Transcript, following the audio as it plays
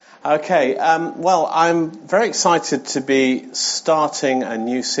Okay, well, I'm very excited to be starting a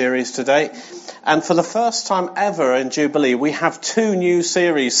new series today. And for the first time ever in Jubilee, we have two new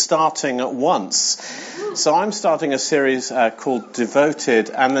series starting at once. So I'm starting a series called Devoted,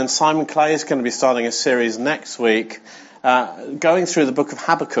 and then Simon Clay is going to be starting a series next week going through the book of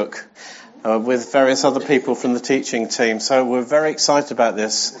Habakkuk with various other people from the teaching team. So we're very excited about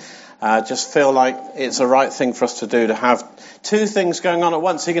this. Just feel like it's the right thing for us to do, to have two things going on at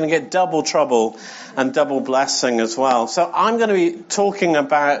once. So you're going to get double trouble and double blessing as well. So I'm going to be talking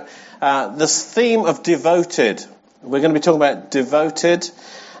about this theme of devoted. We're going to be talking about devoted.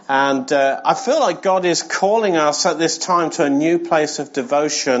 And I feel like God is calling us at this time to a new place of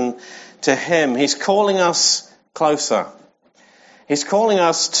devotion to Him. He's calling us closer. He's calling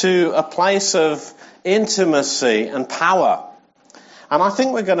us to a place of intimacy and power. And I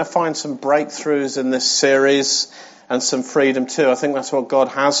think we're going to find some breakthroughs in this series and some freedom too. I think that's what God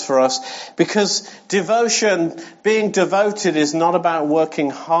has for us. Because devotion, being devoted, is not about working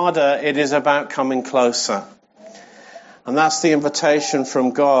harder. It is about coming closer. And that's the invitation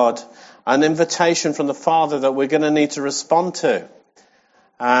from God. An invitation from the Father that we're going to need to respond to.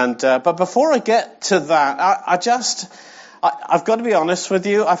 And but before I get to that, I've got to be honest with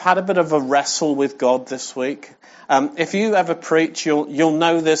you. I've had a bit of a wrestle with God this week. If you ever preach, you'll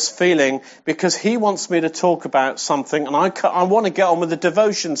know this feeling, because He wants me to talk about something, and I want to get on with the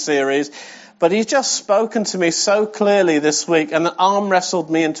devotion series, but He's just spoken to me so clearly this week and arm wrestled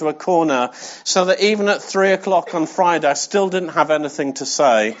me into a corner so that even at 3:00 on Friday I still didn't have anything to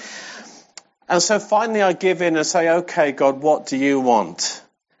say. And so finally I give in and say, okay, God, what do you want?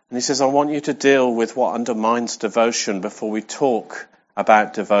 And He says, I want you to deal with what undermines devotion before we talk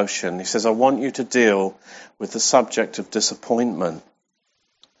about devotion. He says, I want you to deal with the subject of disappointment.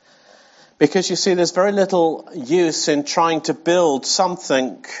 Because you see, there's very little use in trying to build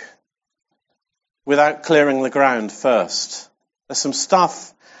something without clearing the ground first. There's some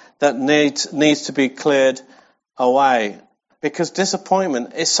stuff that needs to be cleared away. Because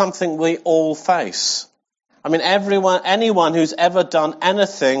disappointment is something we all face. I mean, anyone who's ever done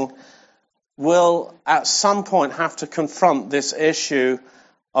anything will at some point have to confront this issue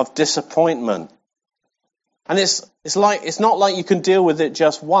of disappointment. And it's not like you can deal with it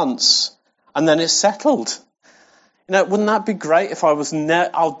just once and then it's settled. You know, wouldn't that be great if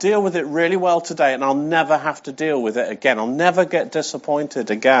I'll deal with it really well today and I'll never have to deal with it again. I'll never get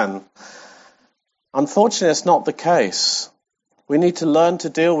disappointed again. Unfortunately, it's not the case. We need to learn to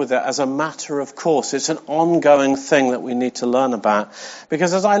deal with it as a matter of course. It's an ongoing thing that we need to learn about.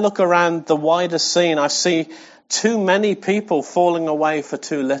 Because as I look around the wider scene, I see too many people falling away for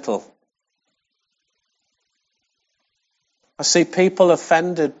too little. I see people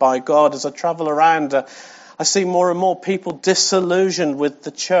offended by God. As I travel around, I see more and more people disillusioned with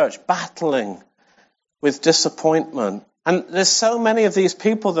the church, battling with disappointment. And there's so many of these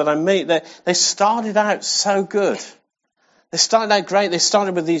people that I meet, they started out so good. They started out great. They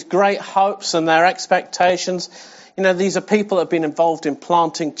started with these great hopes and their expectations. You know, these are people that have been involved in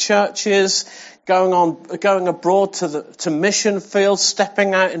planting churches, going abroad to mission fields,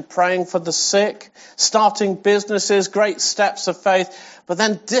 stepping out and praying for the sick, starting businesses, great steps of faith. But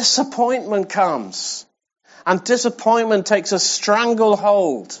then disappointment comes. And disappointment takes a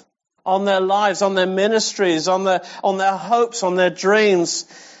stranglehold on their lives, on their ministries, on their hopes, on their dreams.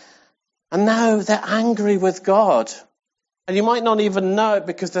 And now they're angry with God. And you might not even know it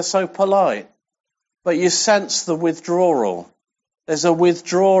because they're so polite. But you sense the withdrawal. There's a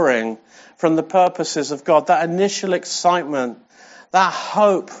withdrawing from the purposes of God. That initial excitement, that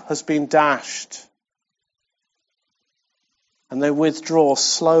hope has been dashed. And they withdraw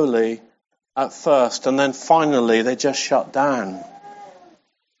slowly at first. And then finally they just shut down.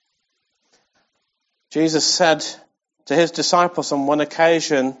 Jesus said to His disciples on one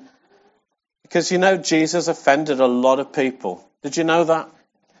occasion, because you know Jesus offended a lot of people. Did you know that?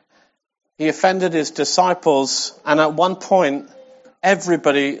 He offended His disciples, and at one point,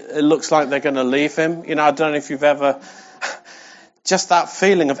 it looks like they're going to leave Him. You know, I don't know if you've ever, just that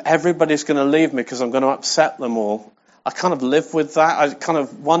feeling of everybody's going to leave me because I'm going to upset them all. I kind of live with that. I kind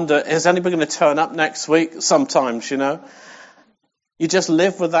of wonder, is anybody going to turn up next week? Sometimes, you know. You just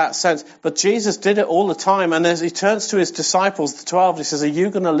live with that sense. But Jesus did it all the time, and as He turns to His disciples, the 12, He says, are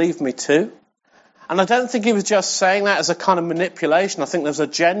you going to leave me too? And I don't think He was just saying that as a kind of manipulation. I think there's a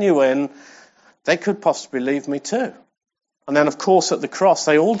genuine, they could possibly leave me too. And then, of course, at the cross,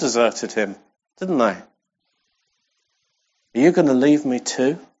 they all deserted Him, didn't they? Are you going to leave me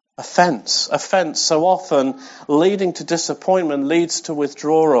too? Offense so often leading to disappointment leads to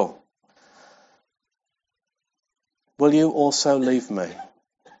withdrawal. Will you also leave me?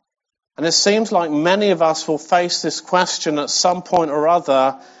 And it seems like many of us will face this question at some point or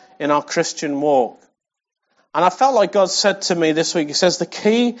other in our Christian walk. And I felt like God said to me this week, he says the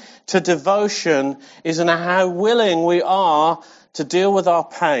key to devotion is in how willing we are to deal with our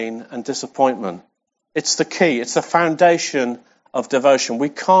pain and disappointment. It's the key. It's the foundation of devotion. We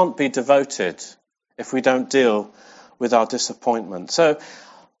can't be devoted if we don't deal with our disappointment. So,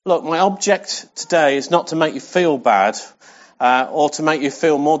 look, my object today is not to make you feel bad or to make you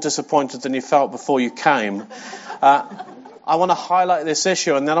feel more disappointed than you felt before you came. I want to highlight this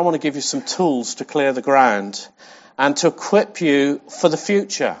issue, and then I want to give you some tools to clear the ground and to equip you for the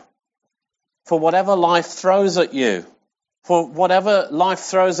future, for whatever life throws at you, for whatever life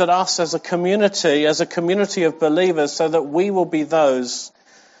throws at us as a community of believers, so that we will be those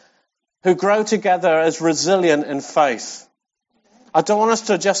who grow together as resilient in faith. I don't want us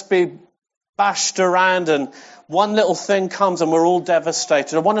to just be bashed around and one little thing comes and we're all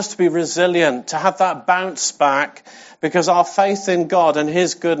devastated. I want us to be resilient, to have that bounce back, because our faith in God and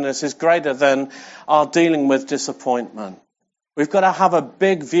His goodness is greater than our dealing with disappointment. We've got to have a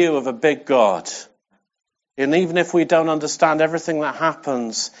big view of a big God. And even if we don't understand everything that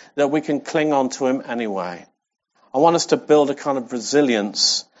happens, that we can cling on to Him anyway. I want us to build a kind of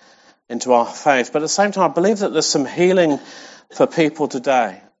resilience into our faith. But at the same time, I believe that there's some healing for people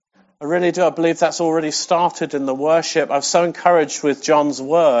today. I really do. I believe that's already started in the worship. I was so encouraged with John's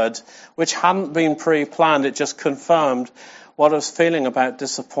word, which hadn't been pre-planned. It just confirmed what I was feeling about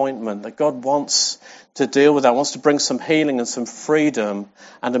disappointment, that God wants to deal with that, wants to bring some healing and some freedom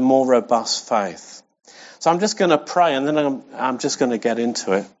and a more robust faith. So I'm just going to pray, and then I'm just going to get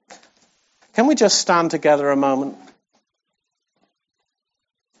into it. Can we just stand together a moment?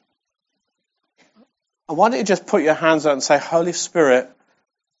 And why don't you just put your hands out and say, Holy Spirit,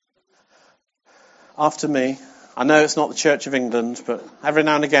 after me. I know it's not the Church of England, but every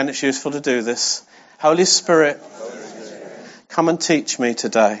now and again it's useful to do this. Holy Spirit, come and teach me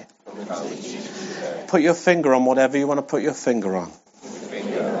today. Put your finger on whatever you want to put your finger on.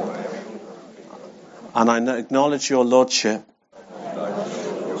 And I acknowledge your Lordship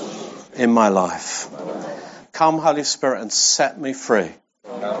in my life. Come, Holy Spirit, and set me free.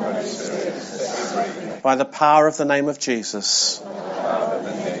 By the power of the name of Jesus.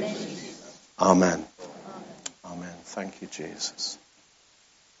 Amen. Amen. Thank you, Jesus.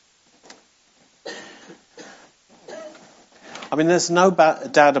 I mean, there's no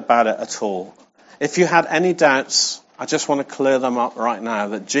doubt about it at all. If you had any doubts, I just want to clear them up right now,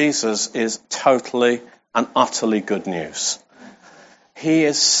 that Jesus is totally and utterly good news. He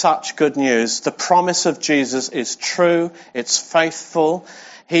is such good news. The promise of Jesus is true. It's faithful.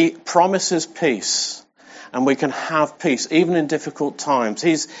 He promises peace. And we can have peace, even in difficult times.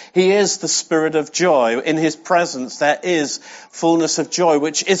 He is the Spirit of joy. In His presence, there is fullness of joy,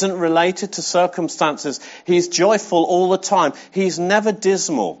 which isn't related to circumstances. He's joyful all the time. He's never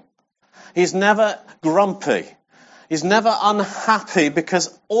dismal. He's never grumpy. He's never unhappy,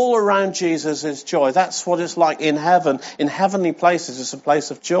 because all around Jesus is joy. That's what it's like in heaven. In heavenly places, it's a place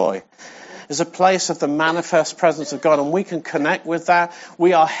of joy. Is a place of the manifest presence of God, and we can connect with that.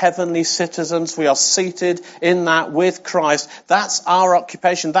 We are heavenly citizens. We are seated in that with Christ. That's our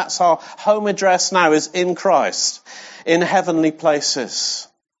occupation. That's our home address now, is in Christ, in heavenly places.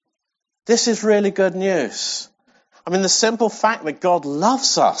 This is really good news. I mean, the simple fact that God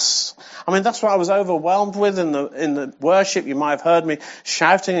loves us. I mean, that's what I was overwhelmed with in the worship. You might have heard me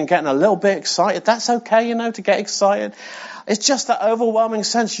shouting and getting a little bit excited. That's okay, to get excited. It's just that overwhelming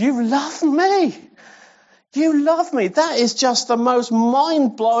sense, you love me. You love me. That is just the most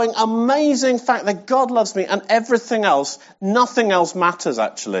mind-blowing, amazing fact, that God loves me, and everything else, nothing else matters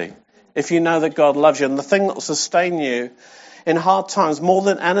actually, if you know that God loves you. And the thing that will sustain you in hard times more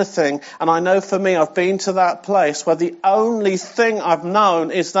than anything, and I know for me, I've been to that place where the only thing I've known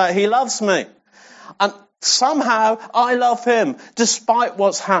is that He loves me. And somehow I love Him, despite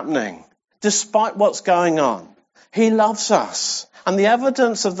what's happening, despite what's going on. He loves us. And the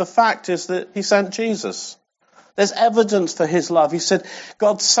evidence of the fact is that He sent Jesus. There's evidence for His love. He said,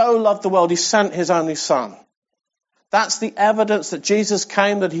 God so loved the world, He sent His only Son. That's the evidence that Jesus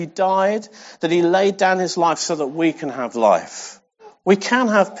came, that He died, that He laid down His life so that we can have life. We can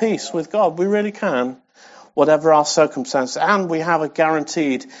have peace with God. We really can, whatever our circumstances. And we have a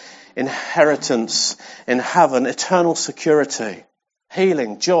guaranteed inheritance in heaven, eternal security.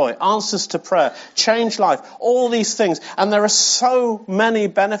 Healing, joy, answers to prayer, change life, all these things. And there are so many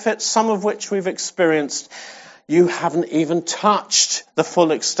benefits, some of which we've experienced. You haven't even touched the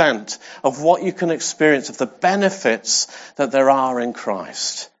full extent of what you can experience, of the benefits that there are in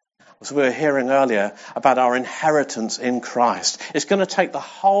Christ. as we were hearing earlier, about our inheritance in Christ. It's going to take the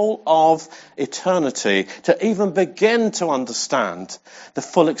whole of eternity to even begin to understand the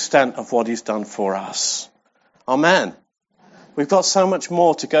full extent of what he's done for us. Amen. We've got so much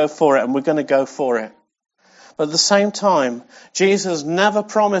more to go for it, and we're going to go for it. But at the same time, Jesus never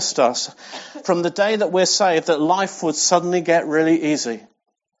promised us from the day that we're saved that life would suddenly get really easy.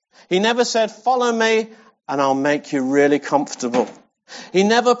 He never said, follow me and I'll make you really comfortable. He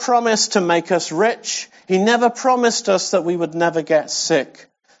never promised to make us rich. He never promised us that we would never get sick.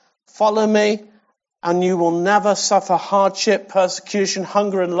 Follow me and you will never suffer hardship, persecution,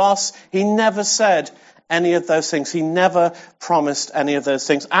 hunger and loss. He never said any of those things. He never promised any of those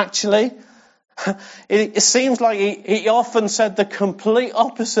things. Actually, it seems like he often said the complete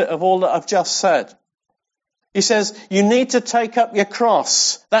opposite of all that I've just said. He says, you need to take up your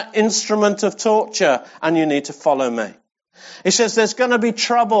cross, that instrument of torture, and you need to follow me. He says, there's going to be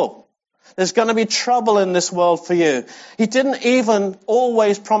trouble. There's going to be trouble in this world for you. He didn't even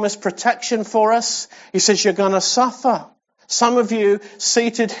always promise protection for us. He says, you're going to suffer. Some of you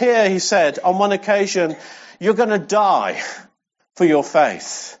seated here, he said, on one occasion, you're going to die for your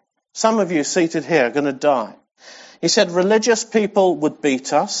faith. Some of you seated here are going to die. He said religious people would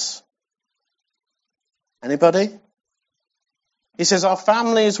beat us. Anybody? He says our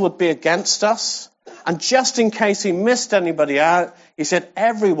families would be against us. And just in case he missed anybody out, he said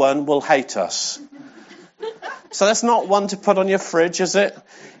everyone will hate us. So that's not one to put on your fridge, is it?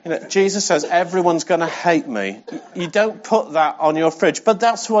 Jesus says everyone's going to hate me. You don't put that on your fridge. But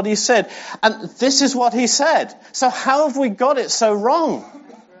that's what he said. And this is what he said. So how have we got it so wrong?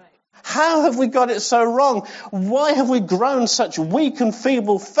 How have we got it so wrong? Why have we grown such weak and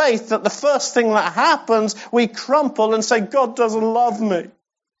feeble faith that the first thing that happens, we crumple and say, God doesn't love me?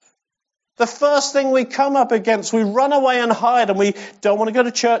 The first thing we come up against, we run away and hide and we don't want to go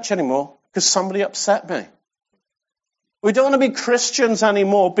to church anymore because somebody upset me. We don't want to be Christians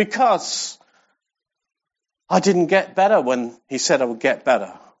anymore because I didn't get better when he said I would get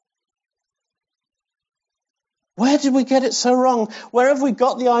better. Where did we get it so wrong? Where have we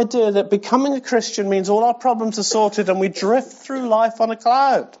got the idea that becoming a Christian means all our problems are sorted and we drift through life on a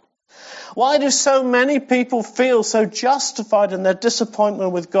cloud? Why do so many people feel so justified in their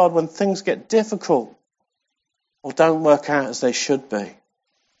disappointment with God when things get difficult or don't work out as they should be?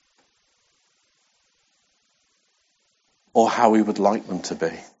 Or how we would like them to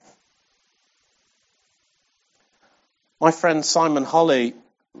be? My friend Simon Holley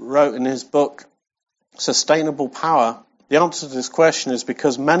wrote in his book, Sustainable Power, the answer to this question is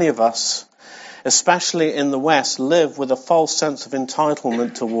because many of us, especially in the West, live with a false sense of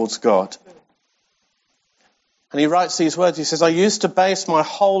entitlement towards God. And he writes these words, he says, I used to base my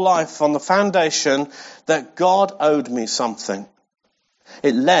whole life on the foundation that God owed me something.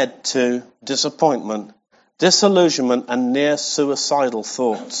 It led to disappointment, disillusionment, and near suicidal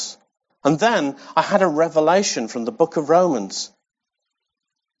thoughts. And then I had a revelation from the book of Romans.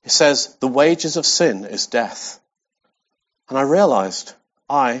 It says, the wages of sin is death. And I realized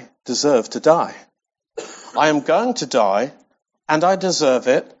I deserve to die. I am going to die, and I deserve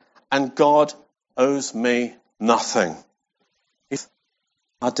it, and God owes me nothing. It's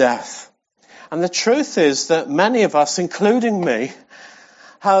our death. And the truth is that many of us, including me,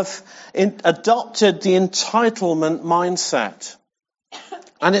 have adopted the entitlement mindset.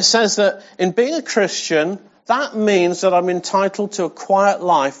 And it says that in being a Christian, that means that I'm entitled to a quiet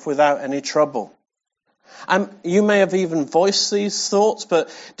life without any trouble. And you may have even voiced these thoughts,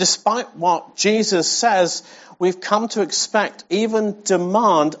 but despite what Jesus says, we've come to expect, even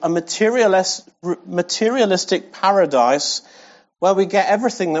demand, a materialistic paradise where we get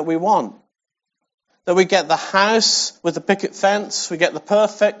everything that we want. That we get the house with the picket fence, we get the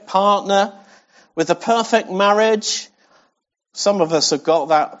perfect partner with the perfect marriage. Some of us have got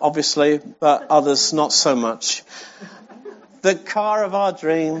that, obviously, but others not so much. The car of our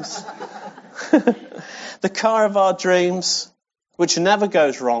dreams. The car of our dreams, which never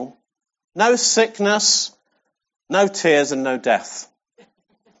goes wrong. No sickness, no tears, and no death.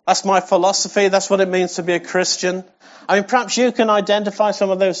 That's my philosophy. That's what it means to be a Christian. I mean, perhaps you can identify some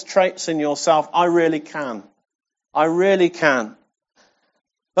of those traits in yourself. I really can. I really can.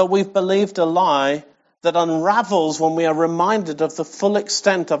 But we've believed a lie that unravels when we are reminded of the full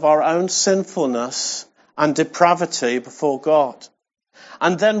extent of our own sinfulness and depravity before God.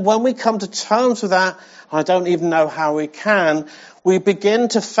 And then when we come to terms with that, I don't even know how we can, we begin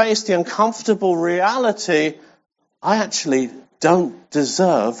to face the uncomfortable reality, I actually don't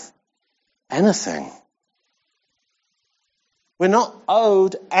deserve anything. We're not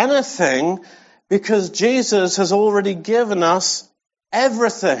owed anything because Jesus has already given us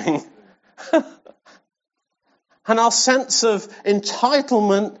everything. And our sense of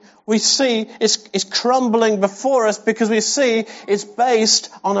entitlement, we see, is crumbling before us because we see it's based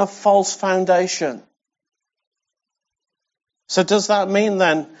on a false foundation. So does that mean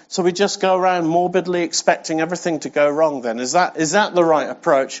then, so we just go around morbidly expecting everything to go wrong then? Is that the right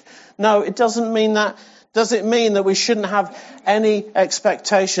approach? No, it doesn't mean that. Does it mean that we shouldn't have any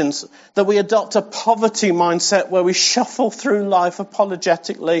expectations? That we adopt a poverty mindset where we shuffle through life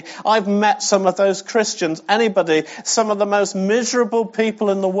apologetically? I've met some of those Christians. Some of the most miserable people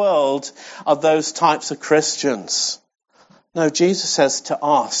in the world are those types of Christians. No, Jesus says to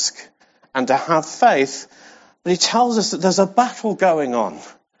ask and to have faith, but he tells us that there's a battle going on.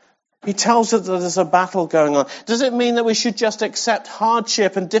 He tells us that there's a battle going on. Does it mean that we should just accept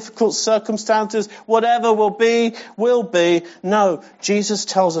hardship and difficult circumstances? Whatever will be, will be. No, Jesus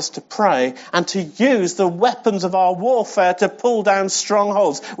tells us to pray and to use the weapons of our warfare to pull down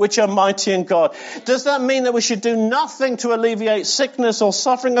strongholds, which are mighty in God. Does that mean that we should do nothing to alleviate sickness or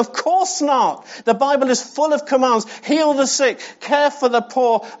suffering? Of course not. The Bible is full of commands. Heal the sick, care for the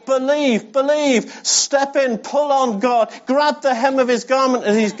poor, believe, step in, pull on God, grab the hem of his garment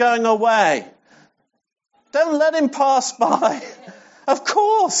as he's going away. Don't let him pass by. Of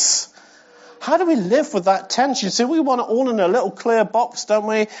course. How do we live with that tension? See, we want it all in a little clear box, don't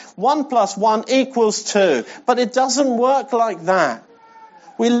we? 1 + 1 = 2. But it doesn't work like that.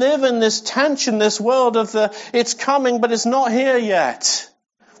 We live in this tension, this world of it's coming, but it's not here yet.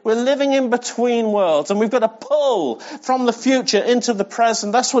 We're living in between worlds, and we've got to pull from the future into the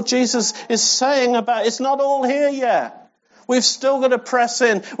present. That's what Jesus is saying about it's not all here yet. We've still got to press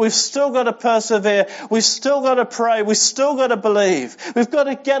in. We've still got to persevere. We've still got to pray. We've still got to believe. We've got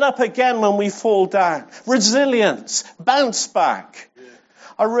to get up again when we fall down. Resilience. Bounce back.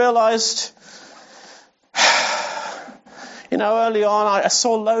 I realized, early on I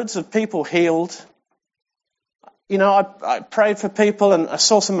saw loads of people healed. I prayed for people and I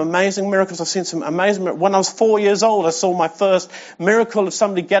saw some amazing miracles. I've seen some amazing miracles. When I was 4 years old, I saw my first miracle of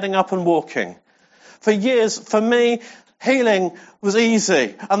somebody getting up and walking. For years, for me, healing was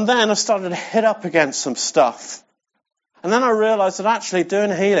easy. And then I started to hit up against some stuff. And then I realized that actually doing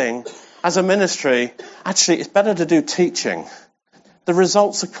healing as a ministry, it's better to do teaching. The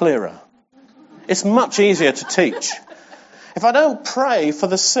results are clearer. It's much easier to teach. If I don't pray for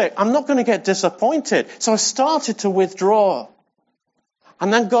the sick, I'm not going to get disappointed. So I started to withdraw.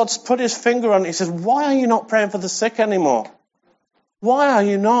 And then God's put his finger on it. He says, why are you not praying for the sick anymore? Why are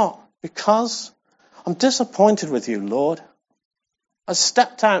you not? Because I'm disappointed with you, Lord. I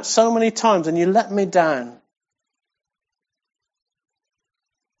stepped out so many times and you let me down.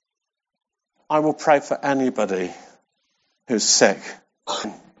 I will pray for anybody who's sick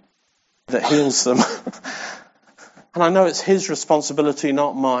that heals them. And I know it's his responsibility,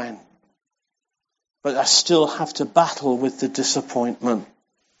 not mine. But I still have to battle with the disappointment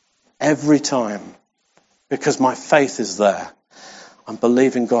every time because my faith is there. I'm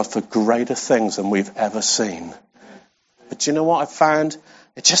believing God for greater things than we've ever seen. But do you know what I found?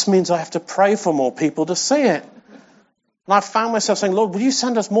 It just means I have to pray for more people to see it. And I found myself saying, Lord, will you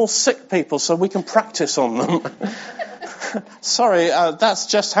send us more sick people so we can practice on them? Sorry, that's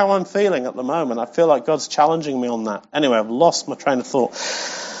just how I'm feeling at the moment. I feel like God's challenging me on that. Anyway, I've lost my train of thought.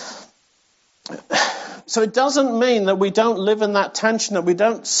 So it doesn't mean that we don't live in that tension, that we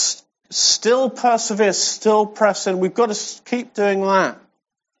don't still persevere, still press in. We've got to keep doing that.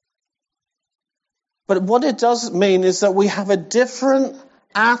 But what it does mean is that we have a different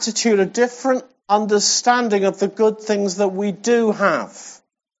attitude, a different understanding of the good things that we do have.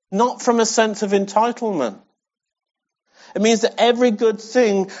 Not from a sense of entitlement. It means that every good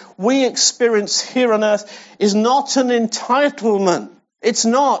thing we experience here on earth is not an entitlement. It's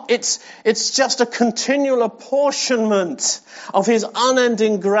not. It's just a continual apportionment of his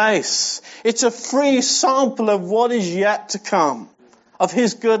unending grace. It's a free sample of what is yet to come, of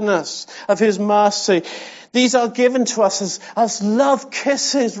his goodness, of his mercy. These are given to us as love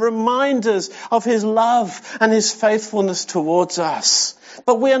kisses, reminders of his love and his faithfulness towards us.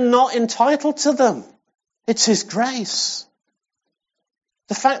 But we are not entitled to them. It's his grace.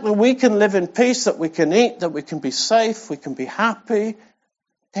 The fact that we can live in peace, that we can eat, that we can be safe, we can be happy,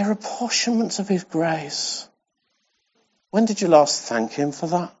 they're apportionments of his grace. When did you last thank him for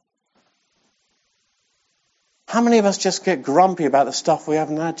that? How many of us just get grumpy about the stuff we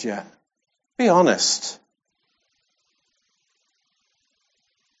haven't had yet? Be honest.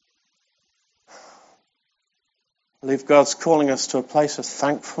 I believe God's calling us to a place of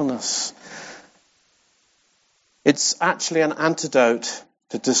thankfulness. It's actually an antidote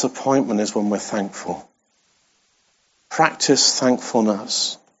to disappointment is when we're thankful. Practice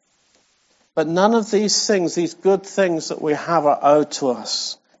thankfulness. But none of these things, these good things that we have, are owed to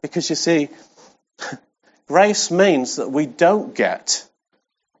us. Because you see, grace means that we don't get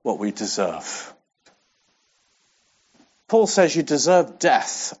what we deserve. Paul says you deserve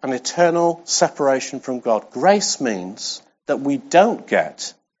death and eternal separation from God. Grace means that we don't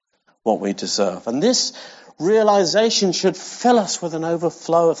get what we deserve. And this realization should fill us with an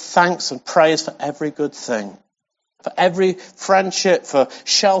overflow of thanks and praise for every good thing. For every friendship, for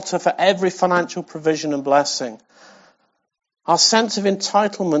shelter, for every financial provision and blessing. Our sense of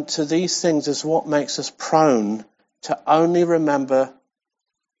entitlement to these things is what makes us prone to only remember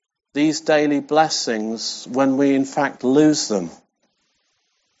these daily blessings when we in fact lose them.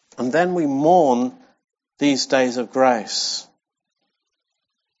 And then we mourn these days of grace.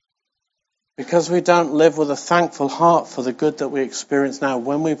 Because we don't live with a thankful heart for the good that we experience now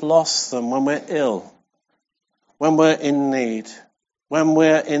when we've lost them, when we're ill, when we're in need, when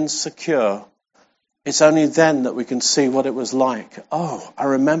we're insecure. It's only then that we can see what it was like. Oh, I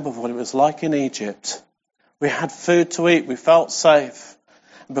remember what it was like in Egypt. We had food to eat. We felt safe.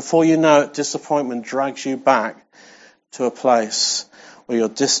 And before you know it, disappointment drags you back to a place where you're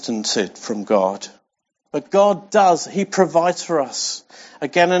distanced from God. But God does. He provides for us.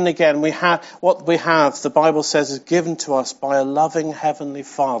 Again and again, what we have, the Bible says, is given to us by a loving Heavenly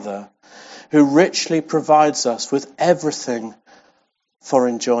Father who richly provides us with everything for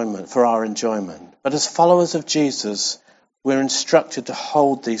enjoyment, for our enjoyment. But as followers of Jesus, we're instructed to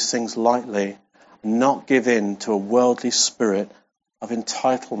hold these things lightly and not give in to a worldly spirit of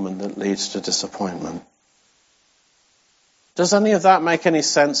entitlement that leads to disappointment. Does any of that make any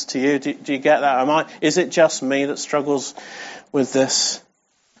sense to you? Do you get that? Is it just me that struggles with this?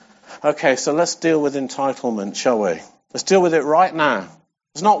 Okay, so let's deal with entitlement, shall we? Let's deal with it right now.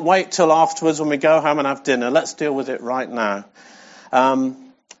 Let's not wait till afterwards when we go home and have dinner. Let's deal with it right now.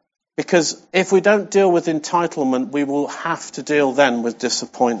 Because if we don't deal with entitlement, we will have to deal then with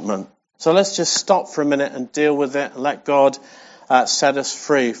disappointment. So let's just stop for a minute and deal with it and let God set us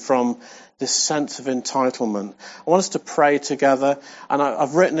free from this sense of entitlement. I want us to pray together, and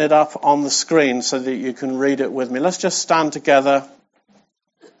I've written it up on the screen so that you can read it with me. Let's just stand together.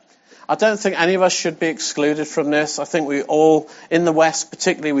 I don't think any of us should be excluded from this. I think we all, in the West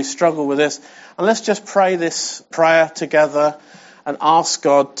particularly, we struggle with this. And let's just pray this prayer together and ask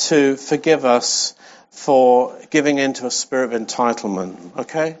God to forgive us for giving into a spirit of entitlement.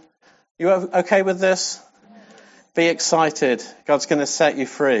 Okay? You okay with this? Be excited. God's going to set you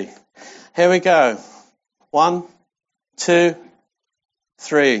free. Here we go. 1, 2,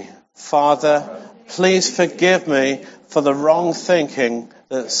 3. Father, please forgive me for the wrong thinking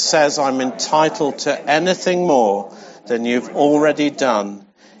that says I'm entitled to anything more than you've already done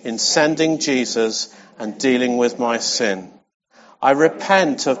in sending Jesus and dealing with my sin. I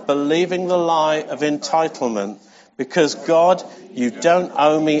repent of believing the lie of entitlement because, God, you don't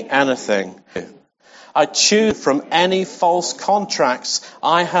owe me anything. I choose from any false contracts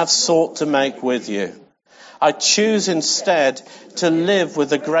I have sought to make with you. I choose instead to live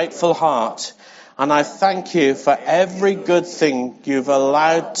with a grateful heart, and I thank you for every good thing you've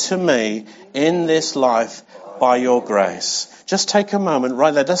allowed to me in this life by your grace. Just take a moment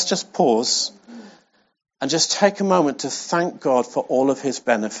right there. Let's just pause and just take a moment to thank God for all of his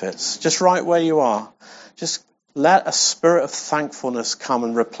benefits. Just right where you are. Just let a spirit of thankfulness come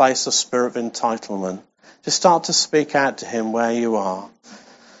and replace a spirit of entitlement. Just start to speak out to him where you are.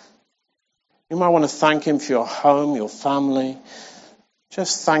 You might want to thank him for your home, your family.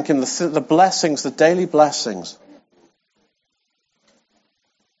 Just thank him the blessings, the daily blessings.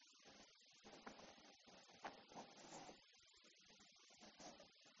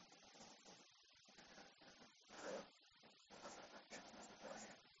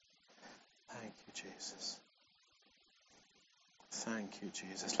 Thank you, Jesus. Thank you,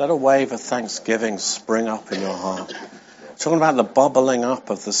 Jesus. Let a wave of thanksgiving spring up in your heart. Talking about the bubbling up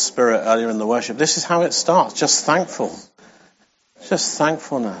of the Spirit earlier in the worship. This is how it starts. Just thankful. Just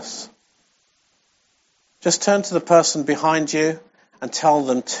thankfulness. Just turn to the person behind you and tell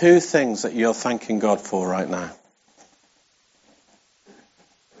them 2 things that you're thanking God for right now.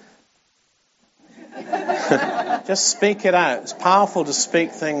 Just speak it out. It's powerful to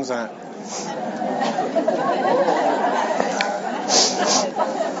speak things out.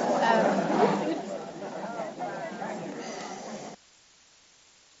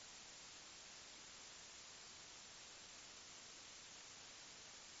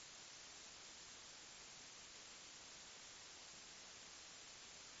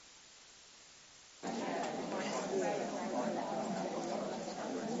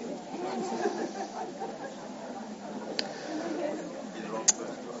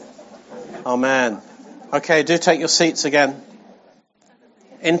 Amen. Okay, do take your seats again.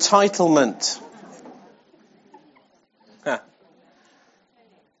 Entitlement.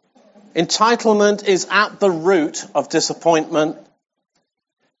 Entitlement is at the root of disappointment.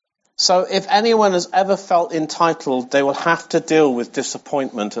 So if anyone has ever felt entitled, they will have to deal with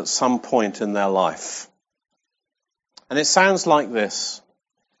disappointment at some point in their life. And it sounds like this.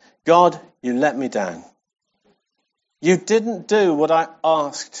 God, you let me down. You didn't do what I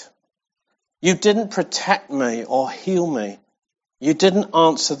asked. You didn't protect me or heal me. You didn't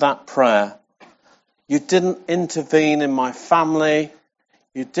answer that prayer. You didn't intervene in my family.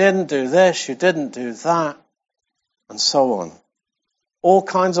 You didn't do this. You didn't do that. And so on. All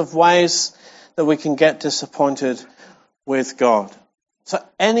kinds of ways that we can get disappointed with God. So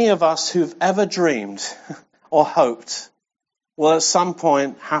any of us who've ever dreamed or hoped will at some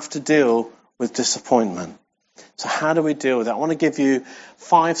point have to deal with disappointment. So how do we deal with that? I want to give you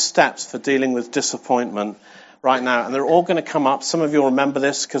 5 steps for dealing with disappointment right now. And they're all going to come up. Some of you will remember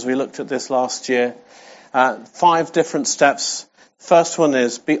this because we looked at this last year. 5 different steps. First one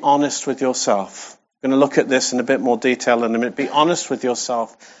is be honest with yourself. I'm going to look at this in a bit more detail in a minute. Be honest with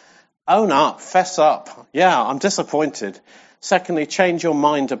yourself. Own up. Fess up. Yeah, I'm disappointed. Secondly, change your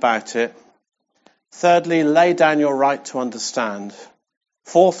mind about it. Thirdly, lay down your right to understand.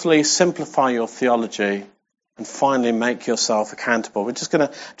 Fourthly, simplify your theology. And finally, make yourself accountable. We're just going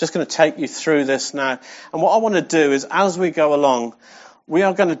to take you through this now. And what I want to do is, as we go along, we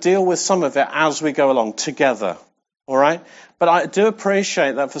are going to deal with some of it as we go along together. All right? But I do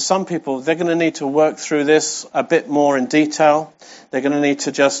appreciate that for some people, they're going to need to work through this a bit more in detail. They're going to need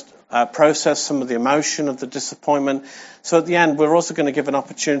to just process some of the emotion of the disappointment. So at the end, we're also going to give an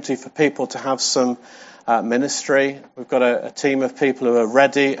opportunity for people to have some ministry. We've got a team of people who are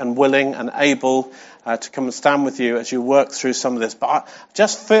ready and willing and able to come and stand with you as you work through some of this. But I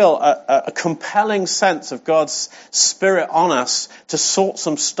just feel a compelling sense of God's Spirit on us to sort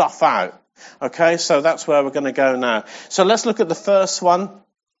some stuff out. Okay, so that's where we're going to go now. So let's look at the first one.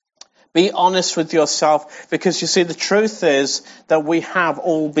 Be honest with yourself, because you see, the truth is that we have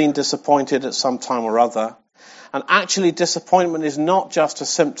all been disappointed at some time or other. And actually, disappointment is not just a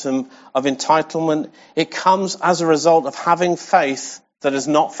symptom of entitlement. It comes as a result of having faith that has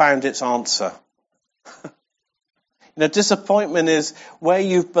not found its answer. Disappointment is where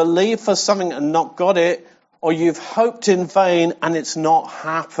you've believed for something and not got it, or you've hoped in vain and it's not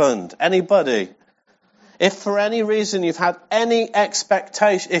happened. Anybody? If for any reason you've had any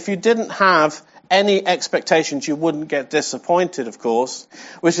expectation, if you didn't have any expectations, you wouldn't get disappointed, of course,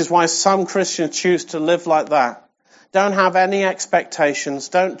 which is why some Christians choose to live like that. Don't have any expectations.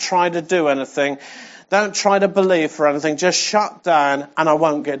 Don't try to do anything. Don't try to believe for anything. Just shut down and I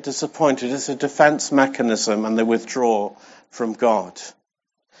won't get disappointed. It's a defense mechanism and they withdraw from God.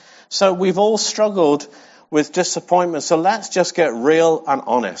 So we've all struggled with disappointment. So let's just get real and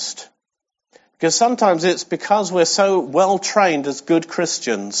honest. Because sometimes it's because we're so well trained as good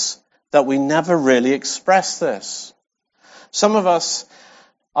Christians that we never really express this. Some of us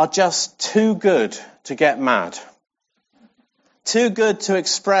are just too good to get mad. Too good to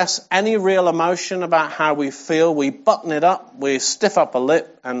express any real emotion about how we feel. We button it up, we stiff up a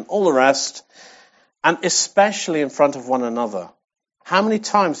lip and all the rest. And especially in front of one another. How many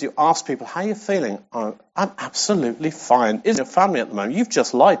times do you ask people, how are you feeling? Oh, I'm absolutely fine. Is your family at the moment? You've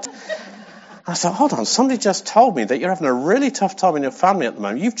just lied. I said, hold on, somebody just told me that you're having a really tough time in your family at the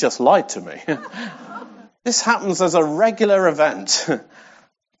moment. You've just lied to me. This happens as a regular event.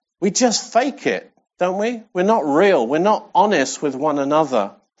 We just fake it, don't we? We're not real. We're not honest with one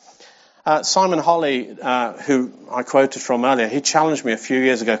another. Simon Holly, who I quoted from earlier, he challenged me a few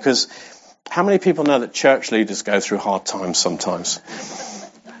years ago because how many people know that church leaders go through hard times sometimes?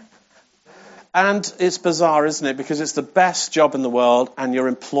 And it's bizarre, isn't it? Because it's the best job in the world and your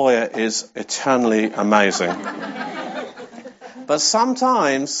employer is eternally amazing. But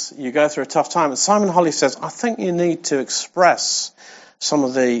sometimes you go through a tough time. And Simon Holly says, I think you need to express some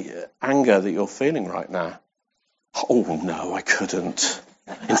of the anger that you're feeling right now. Oh, no, I couldn't.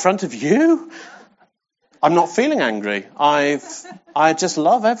 In front of you? I'm not feeling angry. I just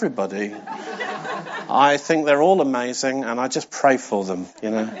love everybody. I think they're all amazing and I just pray for them,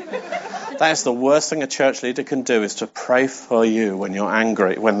 That is the worst thing a church leader can do, is to pray for you when you're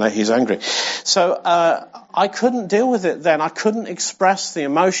angry, when he's angry. So I couldn't deal with it then. I couldn't express the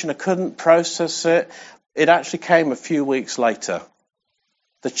emotion. I couldn't process it. It actually came a few weeks later.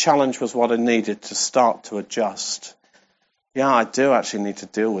 The challenge was what I needed to start to adjust. Yeah, I do actually need to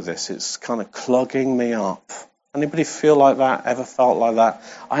deal with this. It's kind of clogging me up. Anybody feel like that? Ever felt like that?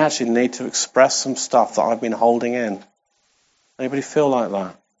 I actually need to express some stuff that I've been holding in. Anybody feel like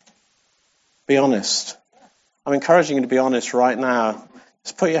that? Be honest. I'm encouraging you to be honest right now.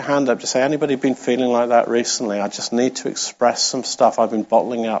 Just put your hand up to say, anybody been feeling like that recently? I just need to express some stuff I've been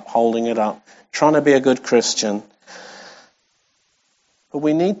bottling up, holding it up, trying to be a good Christian. But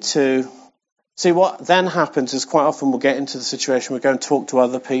we need to see what then happens is quite often we'll get into the situation, we go and talk to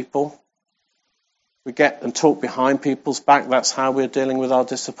other people. We get and talk behind people's back. That's how we're dealing with our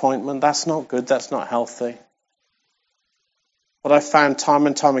disappointment. That's not good. That's not healthy. What I've found time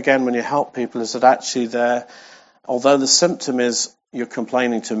and time again when you help people is that actually although the symptom is you're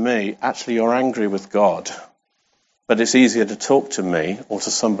complaining to me, actually you're angry with God. But it's easier to talk to me or to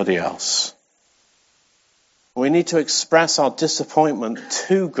somebody else. We need to express our disappointment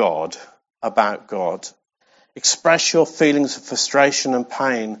to God about God. Express your feelings of frustration and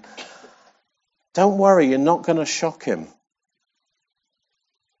pain. Don't worry, you're not going to shock him.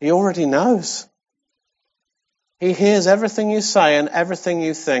 He already knows. He hears everything you say and everything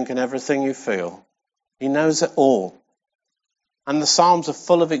you think and everything you feel. He knows it all. And the Psalms are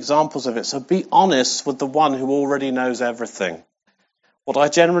full of examples of it. So be honest with the one who already knows everything. What I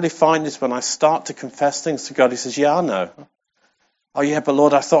generally find is when I start to confess things to God, he says, yeah, I know. Oh, yeah, but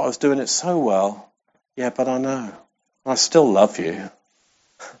Lord, I thought I was doing it so well. Yeah, but I know. I still love you.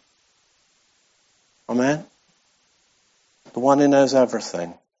 Amen? The one who knows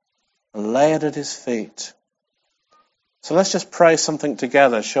everything. And lay it at his feet. So let's just pray something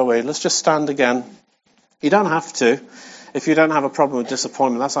together, shall we? Let's just stand again. You don't have to. If you don't have a problem with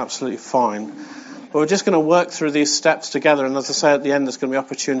disappointment, that's absolutely fine. But we're just going to work through these steps together. And as I say at the end, there's going to be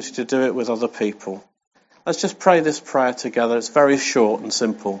opportunity to do it with other people. Let's just pray this prayer together. It's very short and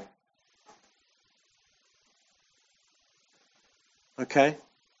simple. Okay?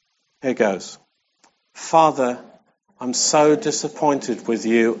 Here goes. Father, I'm so disappointed with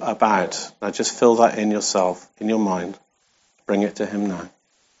you about. Now just fill that in yourself, in your mind. Bring it to him now.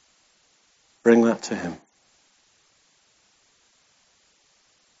 Bring that to him.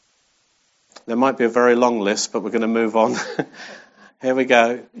 There might be a very long list, but we're going to move on. Here we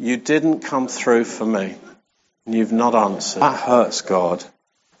go. You didn't come through for me. And you've not answered. That hurts, God.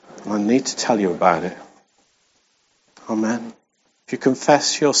 And I need to tell you about it. Amen. If you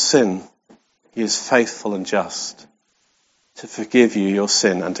confess your sin, he is faithful and just to forgive you your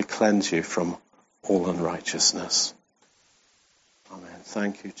sin and to cleanse you from all unrighteousness. Amen.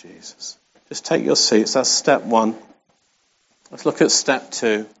 Thank you, Jesus. Just take your seats. That's step one. Let's look at step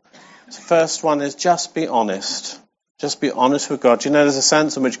two. The first one is just be honest. Just be honest with God. You know, there's a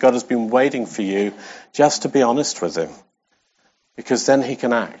sense in which God has been waiting for you just to be honest with him. Because then he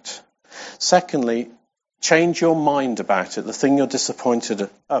can act. Secondly, change your mind about it, the thing you're disappointed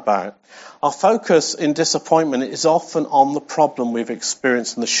about. Our focus in disappointment is often on the problem we've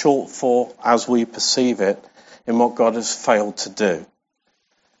experienced and the shortfall as we perceive it in what God has failed to do.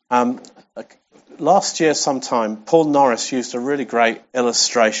 Last year sometime, Paul Norris used a really great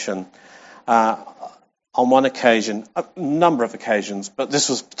illustration on one occasion, a number of occasions, but this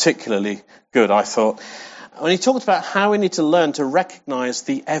was particularly good, I thought. When he talked about how we need to learn to recognize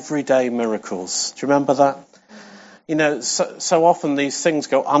the everyday miracles. Do you remember that? You know, so often these things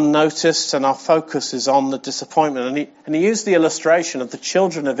go unnoticed and our focus is on the disappointment. And he used the illustration of the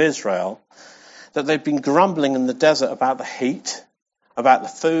children of Israel, that they'd been grumbling in the desert about the heat, about the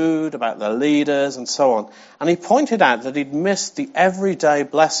food, about their leaders, and so on. And he pointed out that he'd missed the everyday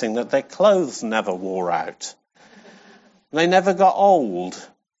blessing that their clothes never wore out. They never got old.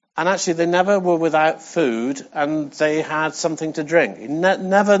 And actually, they never were without food, and they had something to drink. He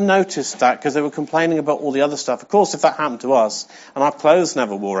never noticed that because they were complaining about all the other stuff. Of course, if that happened to us, and our clothes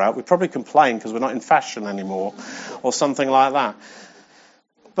never wore out, we'd probably complain because we're not in fashion anymore, or something like that.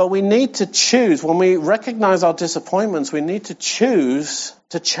 But we need to choose, when we recognize our disappointments, we need to choose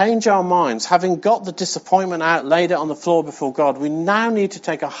to change our minds. Having got the disappointment out, laid it on the floor before God, we now need to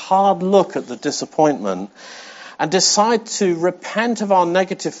take a hard look at the disappointment and decide to repent of our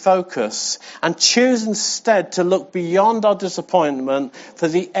negative focus and choose instead to look beyond our disappointment for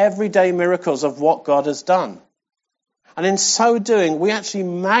the everyday miracles of what God has done. And in so doing, we actually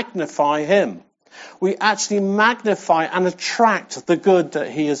magnify him. We actually magnify and attract the good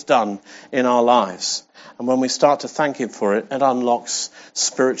that he has done in our lives. And when we start to thank him for it, it unlocks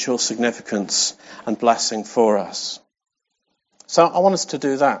spiritual significance and blessing for us. So I want us to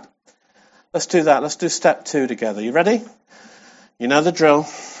do that. Let's do that. Let's do step 2 together. You ready? You know the drill.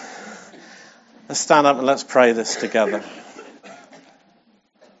 Let's stand up and let's pray this together.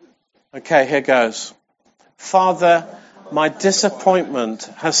 Okay, here goes. Father, my disappointment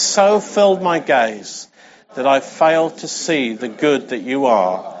has so filled my gaze that I fail to see the good that you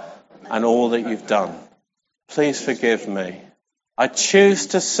are and all that you've done. Please forgive me. I choose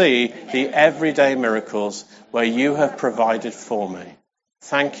to see the everyday miracles where you have provided for me.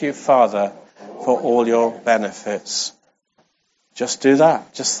 Thank you, Father, for all your benefits. Just do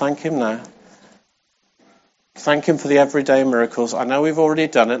that. Just thank him now. Thank him for the everyday miracles. I know we've already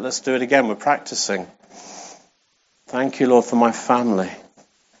done it. Let's do it again. We're practicing. Thank you, Lord, for my family.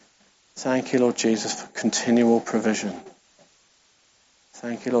 Thank you, Lord Jesus, for continual provision.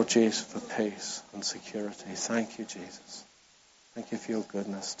 Thank you, Lord Jesus, for peace and security. Thank you, Jesus. Thank you for your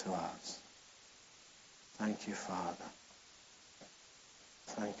goodness to us. Thank you, Father.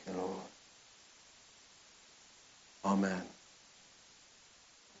 Thank you, Lord. Amen.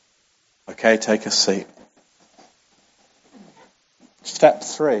 Okay, take a seat. Step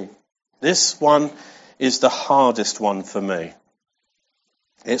 3. This one is the hardest one for me.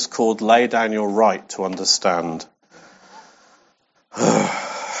 It's called lay down your right to understand.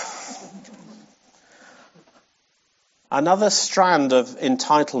 Another strand of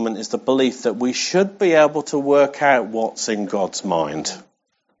entitlement is the belief that we should be able to work out what's in God's mind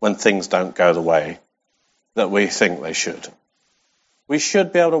when things don't go the way that we think they should. We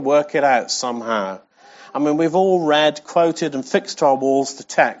should be able to work it out somehow. I mean, we've all read, quoted, and fixed to our walls the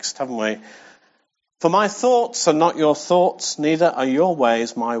text, haven't we? For my thoughts are not your thoughts, neither are your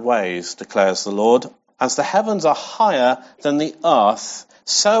ways my ways, declares the Lord. As the heavens are higher than the earth,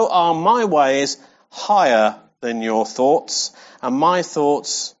 so are my ways higher than your thoughts, and my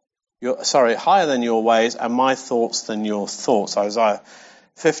thoughts, higher than your ways, and my thoughts than your thoughts. Isaiah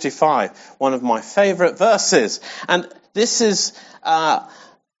 55, one of my favourite verses. And this is a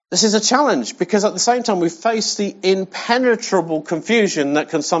challenge, because at the same time we face the impenetrable confusion that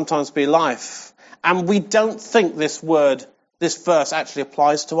can sometimes be life. And we don't think this verse actually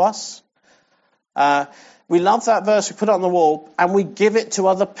applies to us. We love that verse, we put it on the wall, and we give it to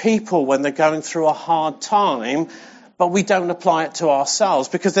other people when they're going through a hard time, but we don't apply it to ourselves,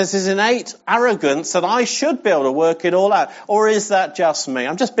 because there's this innate arrogance that I should be able to work it all out. Or is that just me?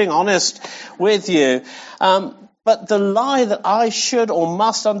 I'm just being honest with you. But the lie that I should or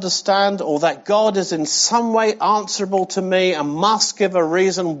must understand, or that God is in some way answerable to me and must give a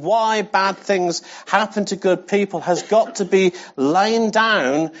reason why bad things happen to good people, has got to be lain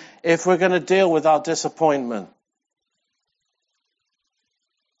down if we're going to deal with our disappointment.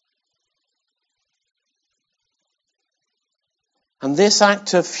 And this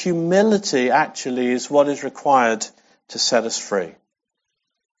act of humility actually is what is required to set us free.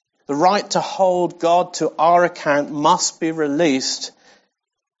 The right to hold God to our account must be released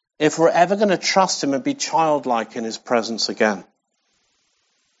if we're ever going to trust him and be childlike in his presence again.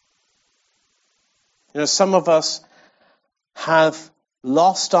 You know, some of us have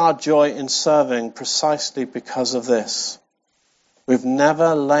lost our joy in serving precisely because of this. We've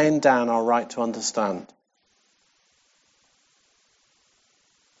never lain down our right to understand.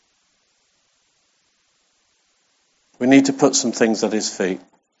 We need to put some things at his feet.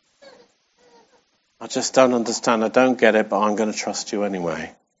 I just don't understand. I don't get it, but I'm going to trust you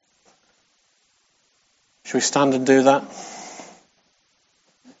anyway. Should we stand and do that?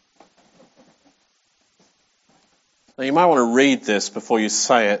 Now, you might want to read this before you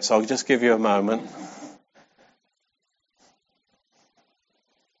say it, so I'll just give you a moment.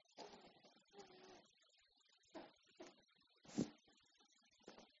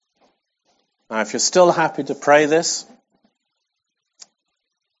 Now, if you're still happy to pray this,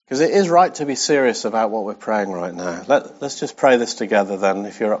 because it is right to be serious about what we're praying right now. Let's just pray this together then,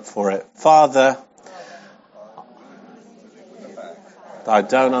 if you're up for it. Father, I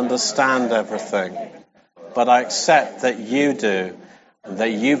don't understand everything, but I accept that you do, and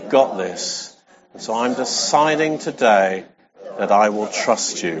that you've got this. And so I'm deciding today that I will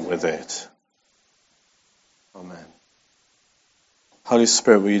trust you with it. Amen. Holy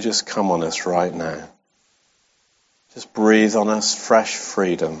Spirit, will you just come on us right now? Just breathe on us fresh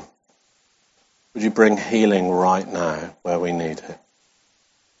freedom. Would you bring healing right now where we need it?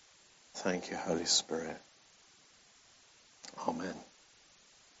 Thank you, Holy Spirit. Amen.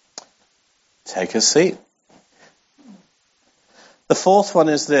 Take a seat. The fourth one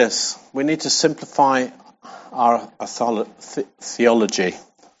is this. We need to simplify our theology.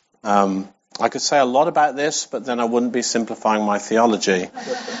 I could say a lot about this, but then I wouldn't be simplifying my theology.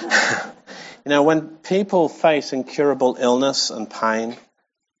 You know, when people face incurable illness and pain,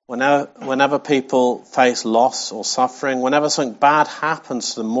 whenever people face loss or suffering, whenever something bad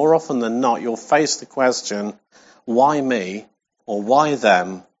happens to them, more often than not, you'll face the question, why me? Or why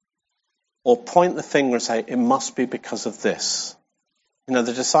them? Or point the finger and say, it must be because of this. You know,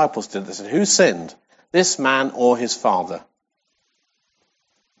 the disciples did this. Who sinned? This man or his father?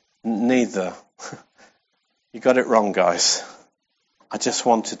 Neither. You got it wrong, guys. I just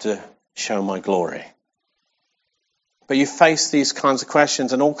wanted to show my glory. But you face these kinds of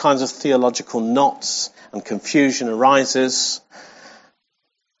questions and all kinds of theological knots and confusion arises.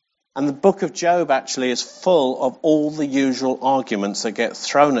 And the book of Job actually is full of all the usual arguments that get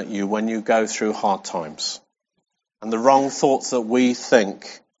thrown at you when you go through hard times. And the wrong thoughts that we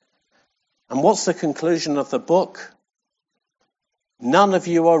think. And what's the conclusion of the book? None of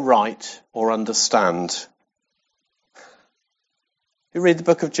you are right or understand. You read the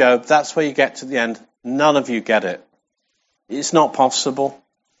book of Job, that's where you get to the end. None of you get it. It's not possible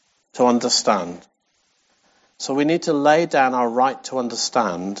to understand. So we need to lay down our right to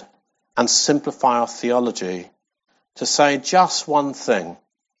understand and simplify our theology to say just one thing.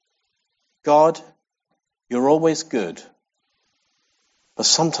 God, you're always good, but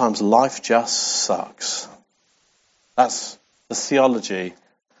sometimes life just sucks. That's the theology.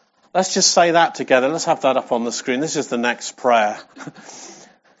 Let's just say that together. Let's have that up on the screen. This is the next prayer.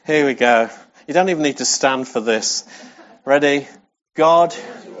 Here we go. You don't even need to stand for this. Ready? God,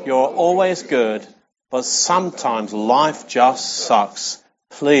 you're always good, but sometimes life just sucks.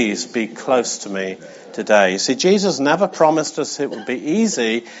 Please be close to me today. You see, Jesus never promised us it would be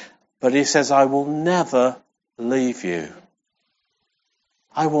easy, but he says, I will never leave you.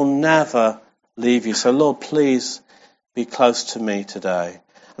 I will never leave you. So Lord, please be close to me today.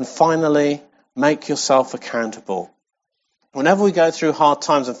 And finally, make yourself accountable. Whenever we go through hard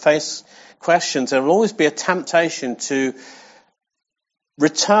times and face questions, there will always be a temptation to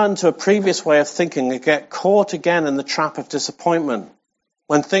return to a previous way of thinking and get caught again in the trap of disappointment.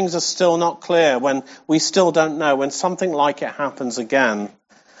 When things are still not clear, when we still don't know, when something like it happens again.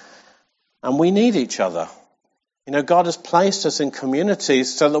 And we need each other. You know, God has placed us in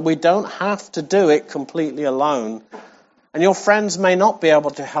communities so that we don't have to do it completely alone. And your friends may not be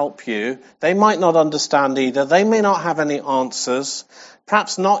able to help you. They might not understand either. They may not have any answers.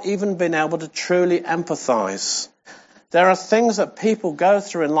 Perhaps not even been able to truly empathize. There are things that people go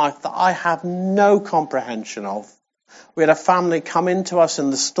through in life that I have no comprehension of. We had a family come into us in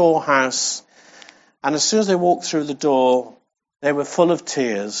the storehouse, and as soon as they walked through the door, they were full of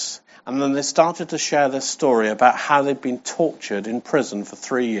tears. And then they started to share their story about how they'd been tortured in prison for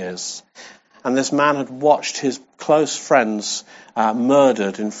 3 years. And this man had watched his close friends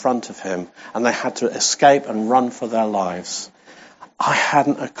murdered in front of him, and they had to escape and run for their lives. I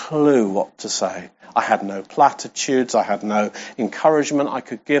hadn't a clue what to say. I had no platitudes. I had no encouragement I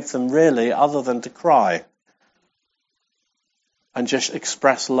could give them really other than to cry and just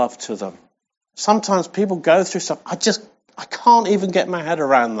express love to them. Sometimes people go through stuff. I can't even get my head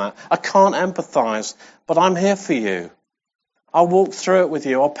around that. I can't empathize, but I'm here for you. I'll walk through it with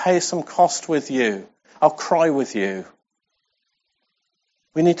you. I'll pay some cost with you. I'll cry with you.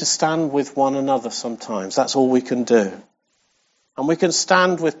 We need to stand with one another sometimes. That's all we can do. And we can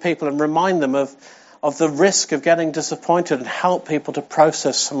stand with people and remind them of the risk of getting disappointed and help people to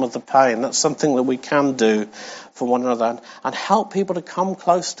process some of the pain. That's something that we can do for one another. And help people to come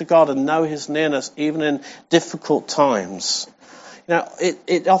close to God and know his nearness even in difficult times. You know,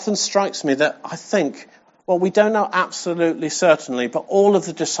 it often strikes me that I think, well, we don't know absolutely certainly, but all of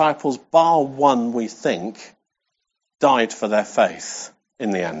the disciples, bar one, we think, died for their faith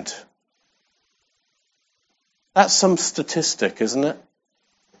in the end. That's some statistic, isn't it?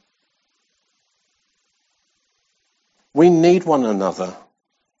 We need one another.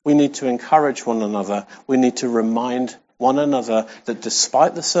 We need to encourage one another. We need to remind one another that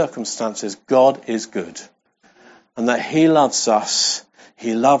despite the circumstances, God is good. And that he loves us.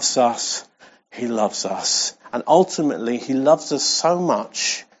 He loves us. He loves us. And ultimately, he loves us so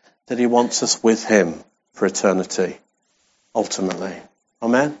much that he wants us with him for eternity. Ultimately.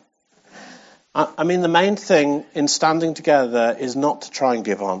 Amen? I mean, the main thing in standing together is not to try and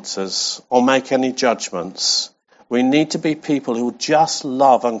give answers or make any judgments. We need to be people who just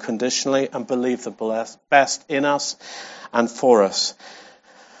love unconditionally and believe the best in us and for us.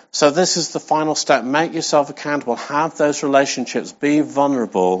 So this is the final step. Make yourself accountable. Have those relationships. Be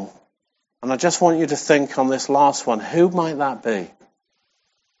vulnerable. And I just want you to think on this last one. Who might that be?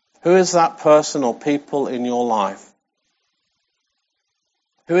 Who is that person or people in your life?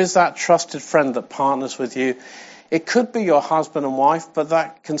 Who is that trusted friend that partners with you? It could be your husband and wife, but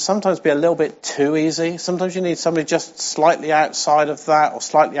that can sometimes be a little bit too easy. Sometimes you need somebody just slightly outside of that or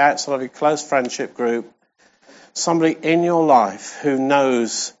slightly outside of your close friendship group. Somebody in your life who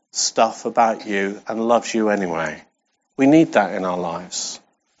knows stuff about you and loves you anyway. We need that in our lives.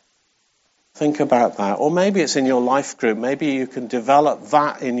 Think about that. Or maybe it's in your life group. Maybe you can develop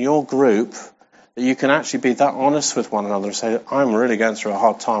that in your group, that you can actually be that honest with one another and say, I'm really going through a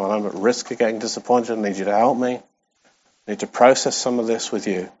hard time and I'm at risk of getting disappointed. I need you to help me. I need to process some of this with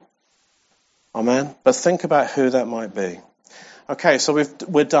you. Amen? But think about who that might be. Okay, so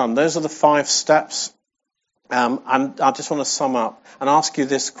we're done. Those are the 5 steps. And I just want to sum up and ask you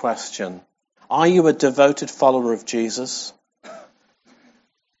this question. Are you a devoted follower of Jesus?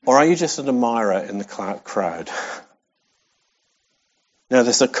 Or are you just an admirer in the crowd? Now,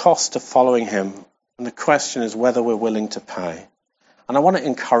 there's a cost to following him, and the question is whether we're willing to pay. And I want to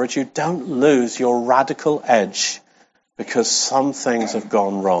encourage you, don't lose your radical edge because some things have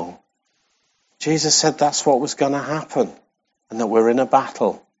gone wrong. Jesus said that's what was going to happen, and that we're in a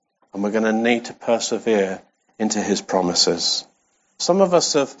battle, and we're going to need to persevere into his promises. Some of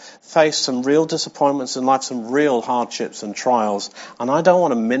us have faced some real disappointments in life, some real hardships and trials, and I don't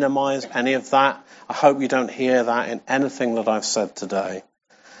want to minimize any of that. I hope you don't hear that in anything that I've said today.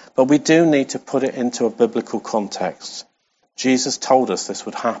 But we do need to put it into a biblical context. Jesus told us this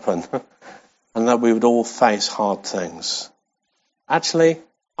would happen and that we would all face hard things. Actually,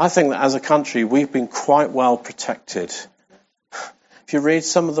 I think that as a country, we've been quite well protected. If you read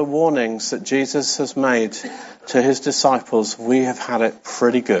some of the warnings that Jesus has made to his disciples, we have had it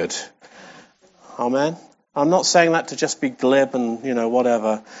pretty good. Amen? I'm not saying that to just be glib and,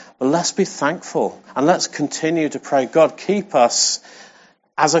 whatever, but let's be thankful and let's continue to pray. God, keep us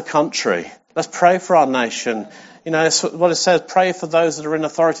as a country. Let's pray for our nation. It's what it says, pray for those that are in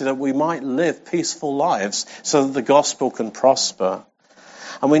authority that we might live peaceful lives so that the gospel can prosper.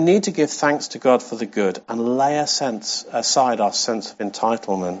 And we need to give thanks to God for the good and lay aside our sense of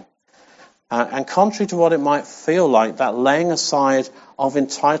entitlement. And contrary to what it might feel like, that laying aside of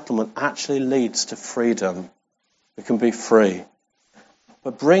entitlement actually leads to freedom. We can be free.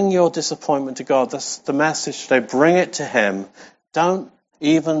 But bring your disappointment to God. That's the message today. Bring it to him. Don't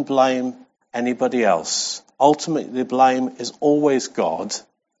even blame anybody else. Ultimately, the blame is always God,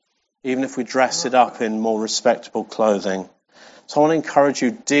 even if we dress it up in more respectable clothing. So I want to encourage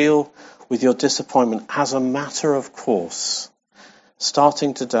you, deal with your disappointment as a matter of course,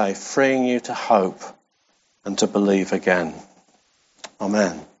 starting today, freeing you to hope and to believe again.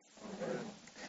 Amen.